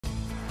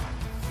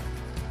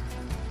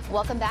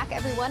Welcome back,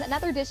 everyone.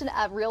 Another edition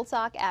of Real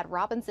Talk at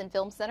Robinson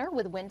Film Center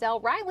with Wendell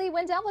Riley.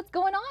 Wendell, what's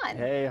going on?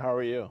 Hey, how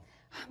are you?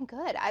 I'm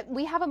good.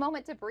 We have a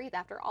moment to breathe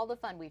after all the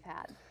fun we've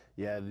had.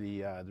 Yeah,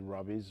 the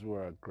Robbies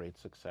were a great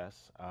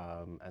success,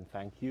 and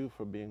thank you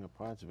for being a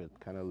part of it,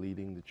 kind of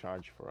leading the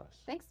charge for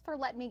us. Thanks for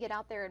letting me get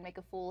out there and make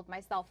a fool of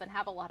myself and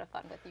have a lot of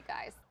fun with you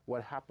guys.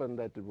 What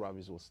happened at the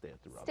Robbies will stay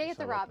at the Robbies. Stay at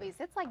the Robbies.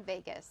 It's like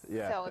Vegas.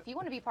 Yeah. So if you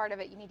want to be part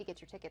of it, you need to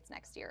get your tickets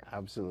next year.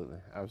 Absolutely,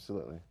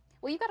 absolutely.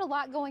 Well, you've got a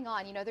lot going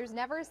on. You know, there's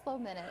never a slow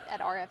minute at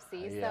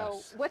RFC. Yes.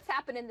 So what's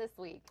happening this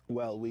week?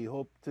 Well, we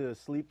hope to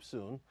sleep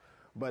soon,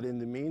 but in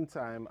the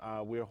meantime,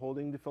 we're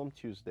holding the Film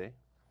Tuesday,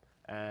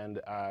 and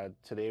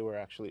today we're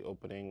actually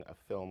opening a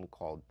film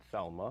called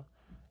Thelma.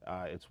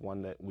 It's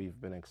one that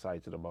we've been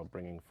excited about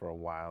bringing for a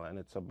while, and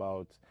it's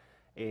about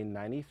a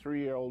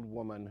 93-year-old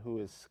woman who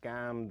is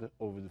scammed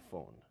over the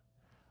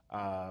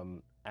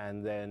phone.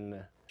 And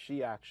then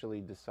she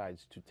actually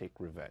decides to take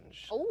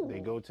revenge. Oh. They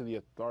go to the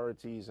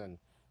authorities and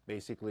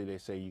basically they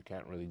say you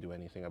can't really do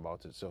anything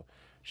about it. So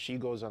she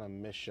goes on a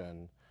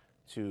mission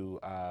to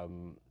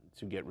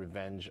get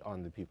revenge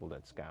on the people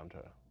that scammed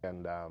her.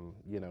 And,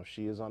 you know,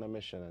 she is on a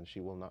mission and she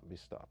will not be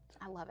stopped.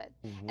 I love it.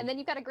 And then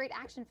you've got a great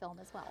action film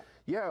as well.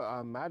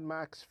 Yeah, Mad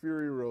Max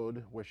Fury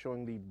Road, we're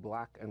showing the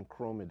black and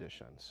chrome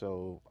edition.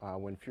 So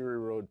when Fury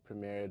Road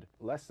premiered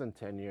less than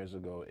 10 years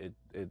ago,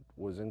 it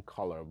was in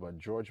color, but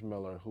George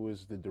Miller, who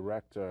is the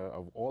director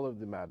of all of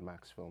the Mad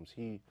Max films,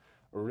 he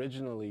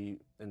originally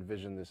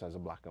envisioned this as a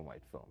black and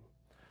white film.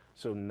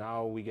 So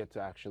now we get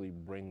to actually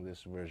bring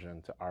this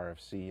version to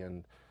RFC,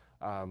 and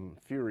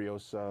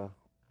Furiosa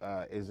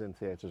is in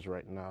theaters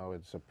right now.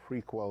 It's a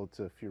prequel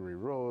to Fury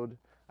Road.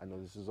 I know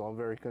this is all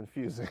very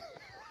confusing.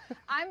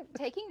 I'm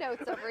taking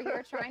notes over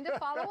here, trying to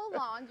follow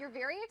along. You're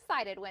very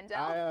excited, Wendell.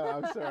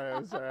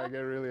 I'm sorry. I get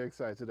really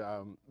excited.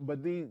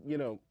 But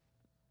the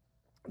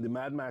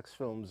Mad Max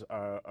films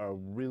are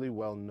really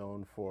well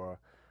known for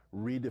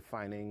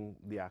redefining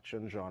the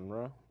action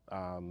genre.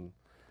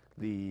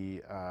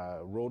 The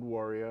Road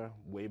Warrior,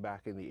 way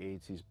back in the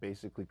 80s,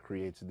 basically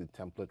created the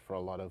template for a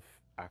lot of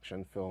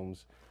action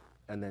films,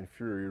 and then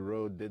Fury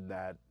Road did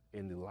that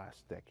in the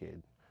last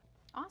decade.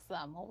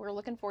 Awesome. Well, we're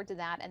looking forward to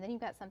that. And then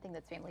you've got something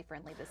that's family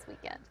friendly this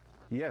weekend.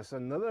 Yes,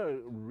 another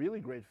really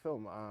great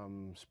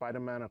film,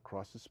 Spider-Man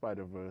Across the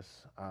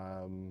Spider-Verse.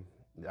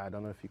 I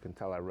don't know if you can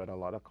tell, I read a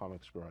lot of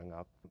comics growing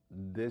up.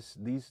 These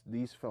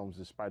films,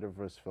 the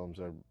Spider-Verse films,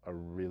 are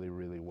really,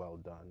 really well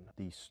done.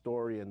 The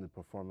story and the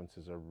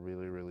performances are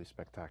really, really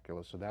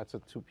spectacular. So that's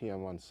at 2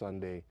 p.m. on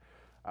Sunday.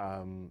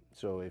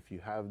 So if you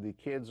have the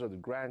kids or the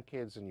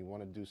grandkids and you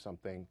want to do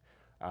something,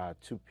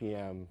 2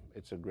 p.m.,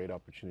 it's a great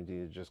opportunity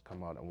to just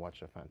come out and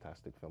watch a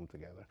fantastic film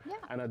together. Yeah.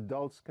 And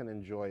adults can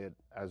enjoy it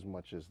as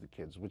much as the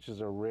kids, which is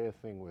a rare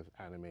thing with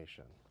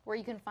animation. Where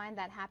you can find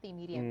that happy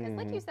medium. Because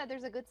like you said,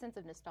 there's a good sense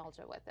of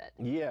nostalgia with it.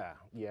 Yeah,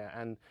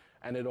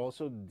 and it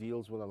also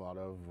deals with a lot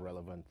of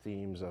relevant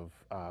themes of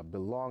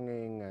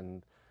belonging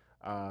and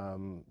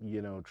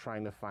you know,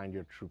 trying to find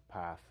your true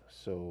path.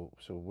 So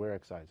we're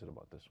excited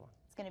about this one.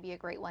 It's going to be a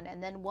great one.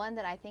 And then one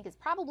that I think is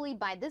probably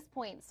by this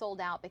point sold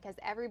out because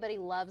everybody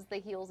loves the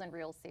Heels and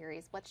Reels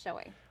series. What's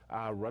showing?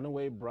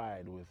 Runaway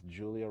Bride with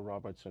Julia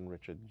Roberts and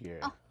Richard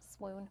Gere. Oh,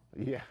 swoon.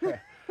 Yeah.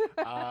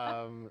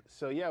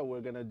 So yeah,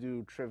 we're going to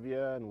do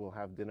trivia and we'll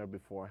have dinner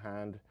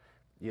beforehand.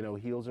 You know,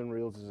 Heels and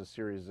Reels is a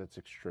series that's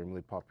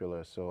extremely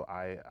popular. So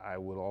I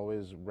would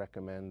always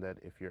recommend that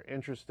if you're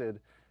interested,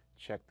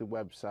 check the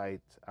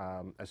website.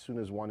 As soon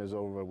as one is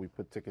over, we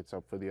put tickets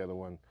up for the other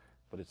one,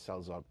 but it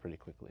sells out pretty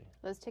quickly.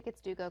 Those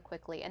tickets do go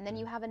quickly. And then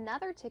you have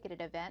another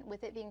ticketed event.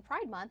 With it being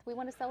Pride Month, we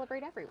want to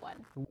celebrate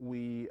everyone.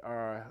 We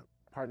are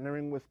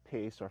partnering with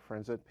Pace, our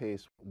friends at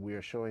Pace. We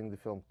are showing the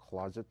film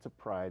Closet to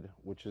Pride,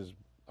 which is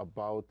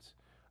about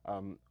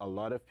a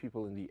lot of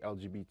people in the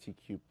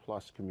LGBTQ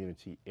plus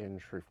community in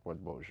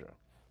Shreveport-Bossier.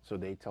 So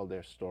they tell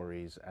their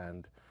stories,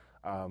 and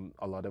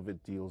a lot of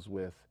it deals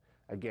with,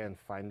 again,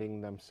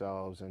 finding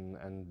themselves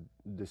and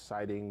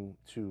deciding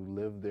to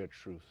live their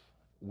truth.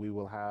 We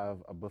will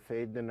have a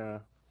buffet dinner,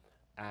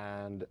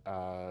 and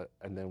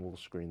then we'll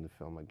screen the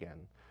film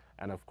again.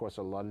 And of course,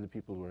 a lot of the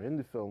people who are in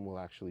the film will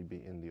actually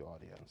be in the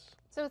audience.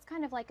 So it's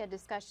kind of like a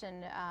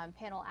discussion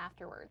panel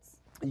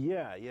afterwards.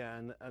 Yeah,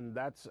 and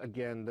that's,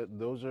 again,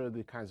 those are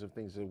the kinds of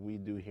things that we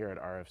do here at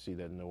RFC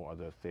that no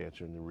other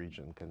theater in the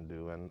region can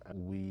do. And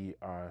we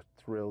are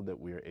thrilled that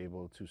we are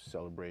able to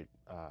celebrate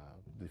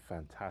the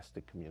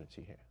fantastic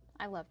community here.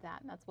 I love that.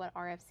 And that's what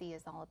RFC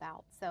is all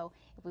about. So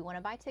if we want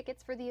to buy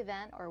tickets for the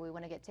event or we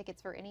want to get tickets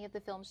for any of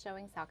the film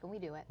showings, how can we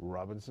do it?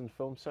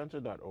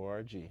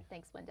 RobinsonFilmCenter.org.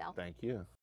 Thanks, Wendell. Thank you.